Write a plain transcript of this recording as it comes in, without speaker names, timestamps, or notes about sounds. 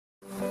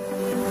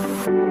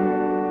So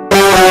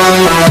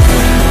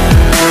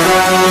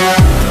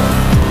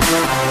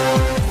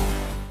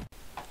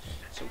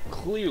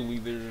clearly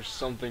there's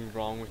something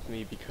wrong with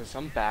me because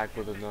I'm back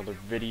with another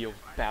video of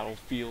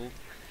Battlefield.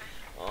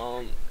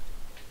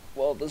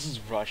 Well, this is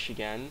Rush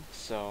again,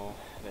 so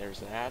there's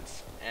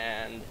that.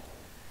 And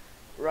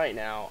right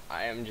now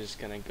I am just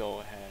gonna go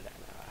ahead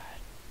and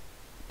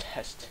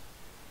test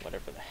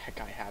whatever the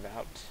heck I have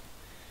out.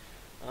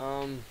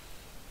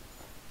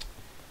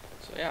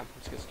 So yeah,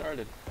 let's get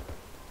started.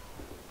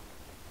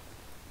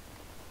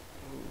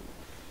 Ooh,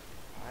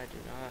 I do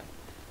not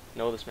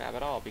know this map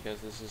at all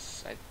because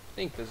I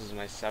think this is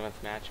my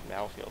 7th match in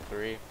Battlefield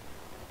 3.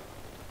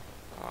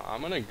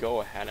 I'm gonna go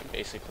ahead and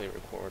basically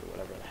record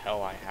whatever the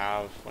hell I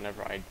have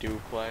whenever I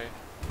do play.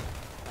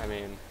 I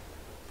mean,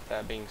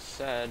 that being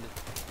said,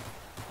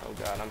 oh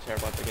god, I'm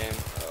terrible at the game.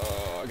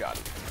 Oh, I got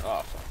it.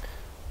 Oh fuck.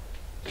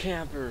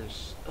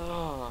 Campers.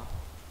 Oh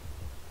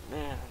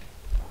man.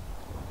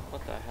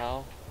 What the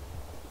hell?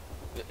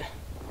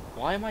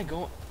 Why am I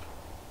going?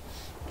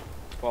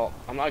 Well,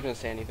 I'm not gonna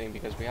say anything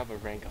because we have a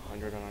rank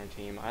 100 on our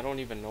team. I don't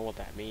even know what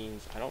that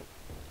means. I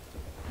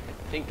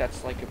think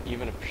that's like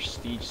even a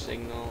prestige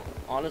signal.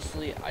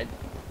 Honestly,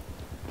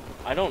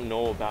 I don't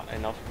know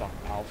enough about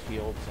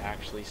Battlefield to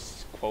actually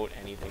quote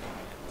anything on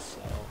it.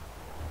 So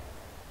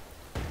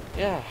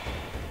yeah,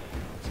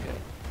 let's go.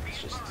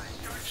 Let's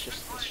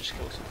just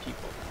go some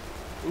people.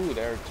 Ooh,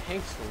 there are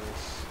tanks in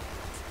this.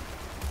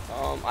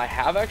 I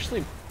have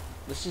actually.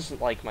 This is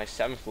like my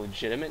 7th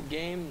legitimate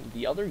game.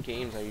 The other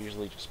games I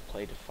usually just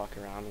play to fuck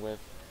around with.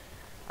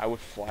 I would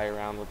fly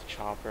around with the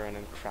chopper and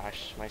then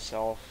crash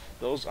myself.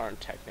 Those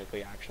aren't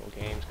technically actual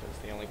games because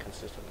they only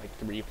consist of like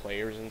 3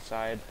 players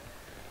inside.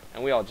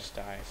 And we all just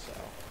die, so.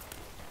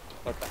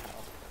 What the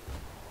hell?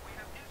 We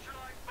have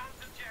neutralized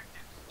both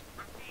objectives.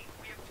 Repeat,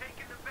 we have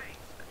taken the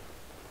base.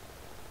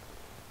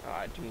 Oh,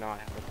 I do not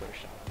have a clear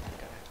shot on that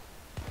guy.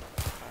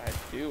 I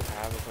do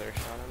have a clear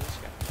shot on this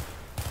guy.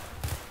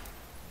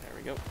 There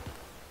we go.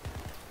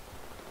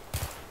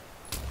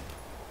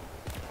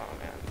 Oh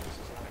man, this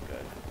is not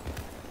good.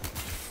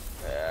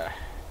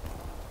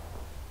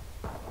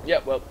 Yeah,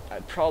 well,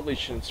 I probably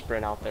shouldn't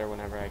sprint out there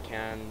whenever I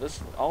can.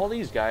 All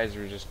these guys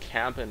are just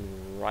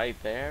camping right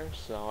there,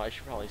 so I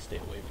should probably stay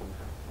away from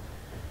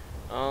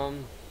that.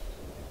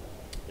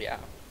 Yeah.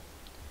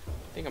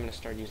 I think I'm gonna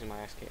start using my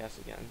SKS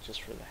again,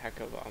 just for the heck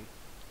of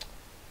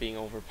being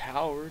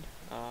overpowered.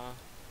 Let's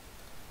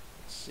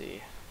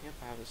see. Yep,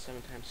 I have a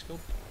 7x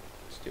scope.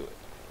 Let's do it.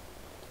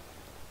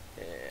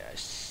 Yeah,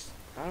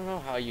 I don't know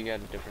how you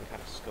get a different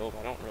kind of scope.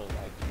 I don't really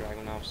like the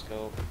Dragunov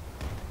scope,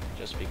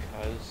 just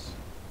because.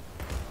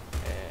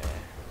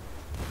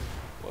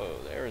 Whoa,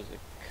 there is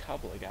a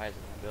couple of guys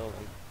in the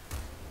building.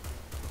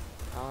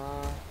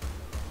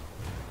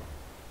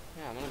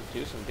 Yeah, I'm gonna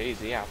do some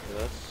DayZ after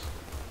this.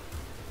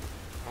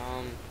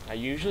 I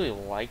usually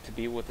like to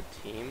be with a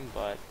team,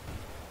 but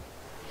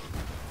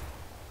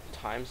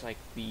times like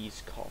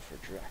these call for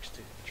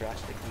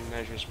drastic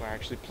measures where I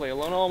actually play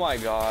alone. Oh my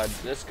god,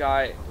 this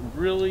guy,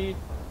 really?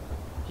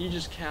 He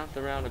just camped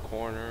around a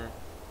corner.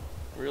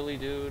 Really,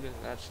 dude?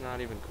 That's not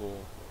even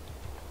cool.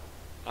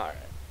 Alright.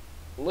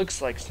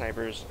 Looks like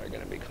snipers are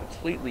going to be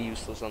completely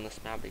useless on this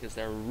map because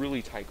they're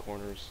really tight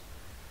corners.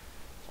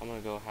 So I'm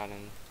going to go ahead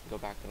and go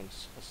back to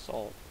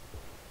assault.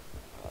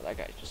 That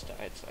guy just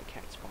died, so I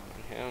can't spawn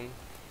on him.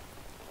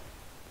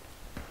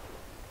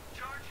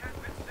 Charge has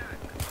been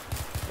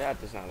set.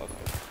 That does not look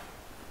like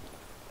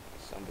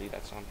somebody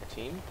that's on the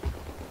team.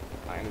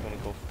 I am going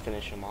to go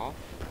finish him off.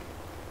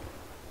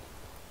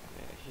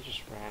 Yeah, he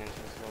just ran into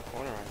this little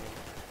corner right here.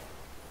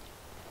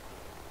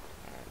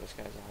 Alright, this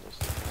guy's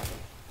obviously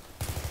having.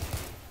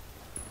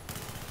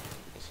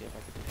 Let's see if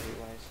I can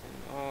visualize him.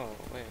 Oh,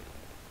 wait.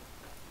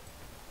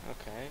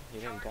 Okay, he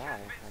didn't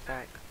die. I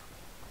thought.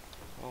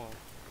 Oh.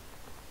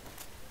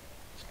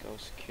 Let's go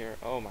secure.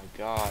 Oh my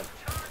god.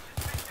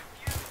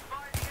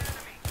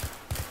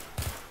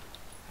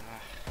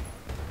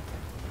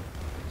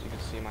 As you can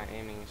see, my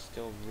aiming is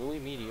still really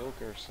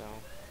mediocre, so.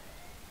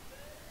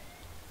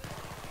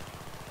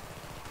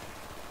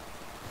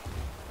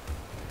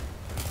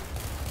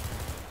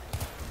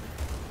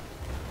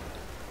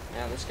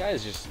 Yeah, this guy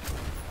is just.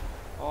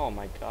 Oh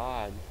my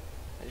god.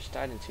 I just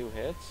died in 2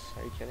 hits?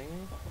 Are you kidding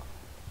me?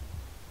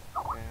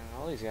 Man,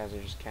 all these guys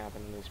are just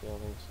camping in these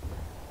buildings.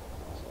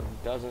 So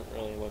it doesn't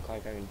really look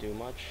like I can do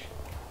much.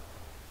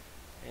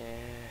 I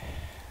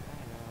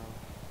don't know.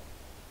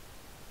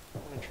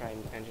 I'm gonna try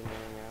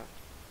engineering out.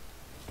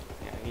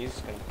 Yeah, he's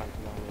gonna hunt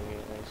him on me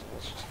immediately, so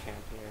let's just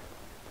camp here.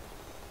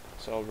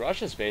 So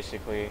Rush is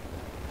basically,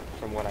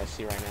 from what I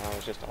see right now,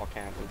 is just all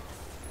camping.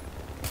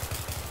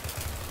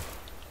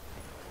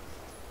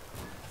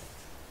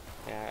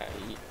 Yeah,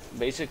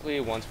 basically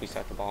once we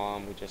set the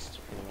bomb, we just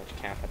pretty much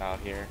camp it out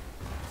here.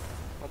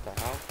 What the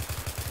hell?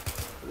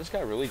 Did this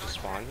guy really just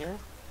spawn here?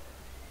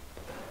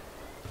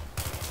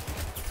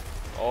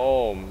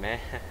 Oh man,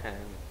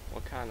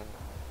 what kind of?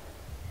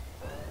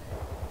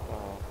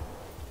 Well,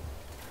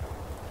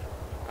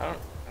 I don't.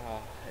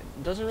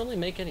 It doesn't really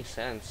make any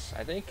sense.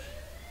 I think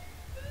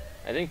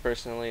I think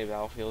personally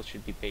Battlefield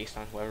should be based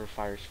on whoever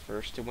fires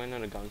first to win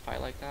in a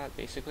gunfight like that.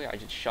 Basically, I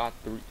just shot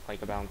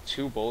like about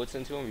 2 bullets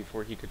into him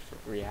before he could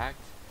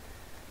react.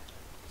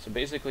 So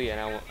basically,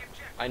 and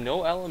I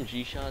know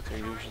LMG shots are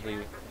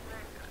usually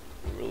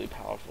really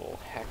powerful.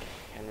 Heck,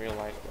 in real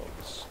life they'll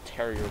just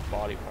tear your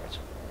body parts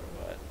apart.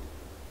 But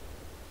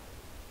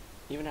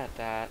even at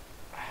that,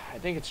 I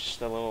think it's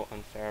just a little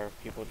unfair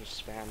if people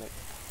just spam it.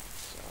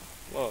 So,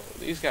 whoa,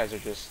 these guys are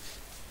just,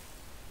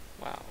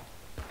 wow.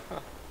 Huh.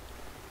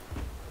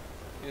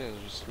 These guys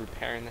are just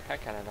repairing the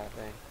heck out of that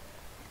thing.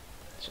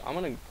 So I'm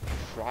gonna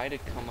try to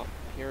come up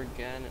here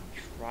again and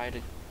try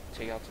to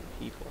take out some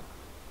people.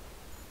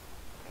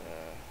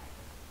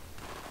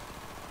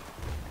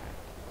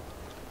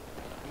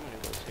 I'm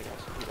gonna go take out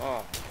some people.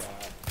 Oh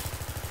god.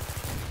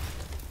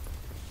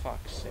 For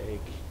fuck's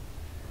sake.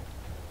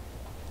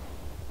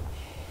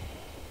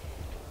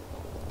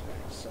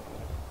 So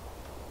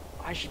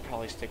I should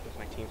probably stick with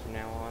my team from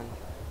now on.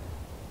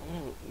 I'm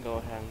gonna go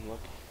ahead and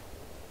look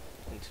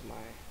into my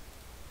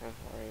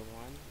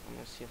FRA1. I'm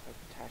gonna see if I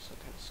can attach some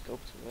kind of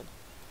scope to it.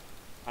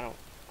 I don't.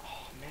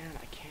 Oh man,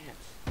 I can't.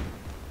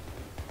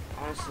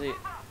 Honestly,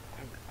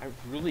 I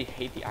really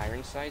hate the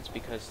iron sights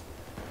because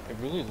it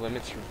really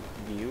limits your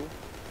view.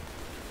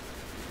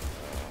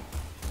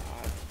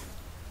 God.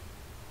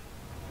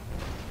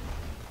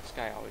 This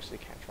guy obviously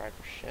can't try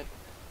for shit.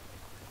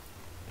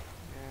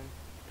 Man.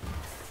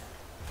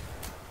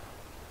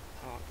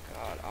 Oh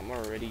god, I'm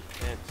already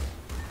hit.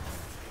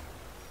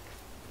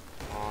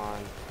 Come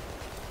on.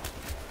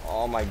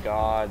 Oh my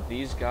god,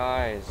 these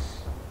guys.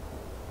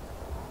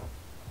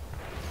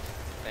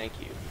 Thank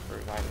you for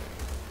reviving me.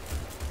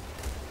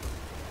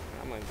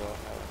 I'm gonna go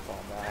ahead and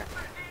fall back.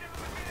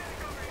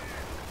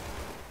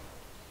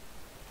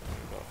 I'm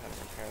gonna go ahead and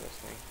repair this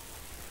thing.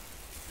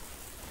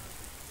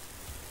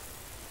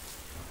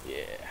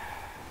 Yeah.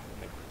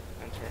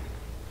 Enter.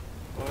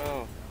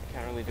 Well, I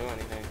can't really do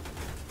anything.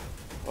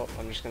 Well,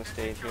 I'm just gonna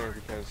stay here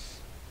because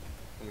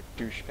I'm a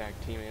douchebag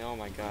teammate. Oh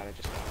my god, I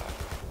just got off.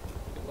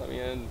 Let me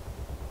in.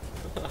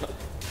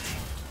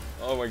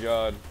 Oh my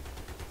god.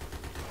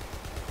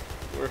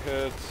 We're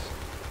hit.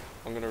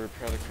 I'm gonna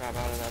repair the crap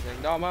out of that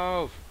thing. Don't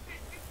move!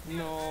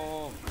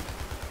 No!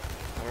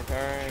 I'm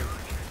repairing.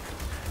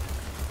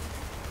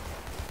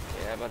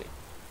 Yeah, buddy.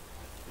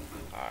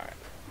 Alright.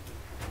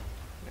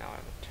 Now I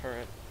have a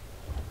turret.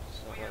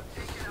 So let's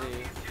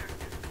see.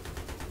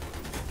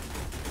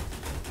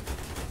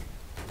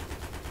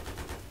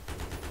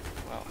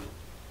 Well,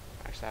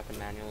 I actually have to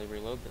manually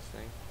reload this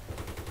thing.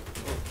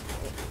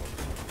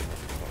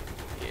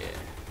 Yeah,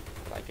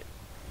 I like it.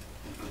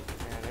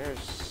 Man, there's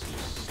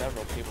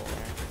several people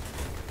there.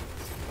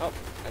 Oh,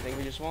 I think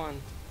we just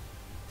won.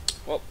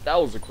 Well, that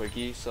was a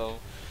quickie, so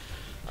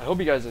I hope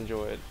you guys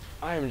enjoyed.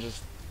 I am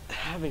just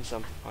having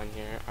some fun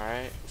here,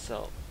 alright?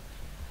 So,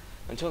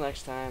 until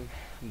next time,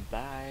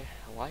 bye.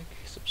 Like,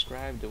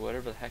 subscribe, do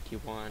whatever the heck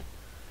you want.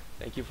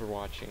 Thank you for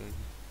watching.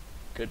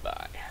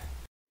 Goodbye.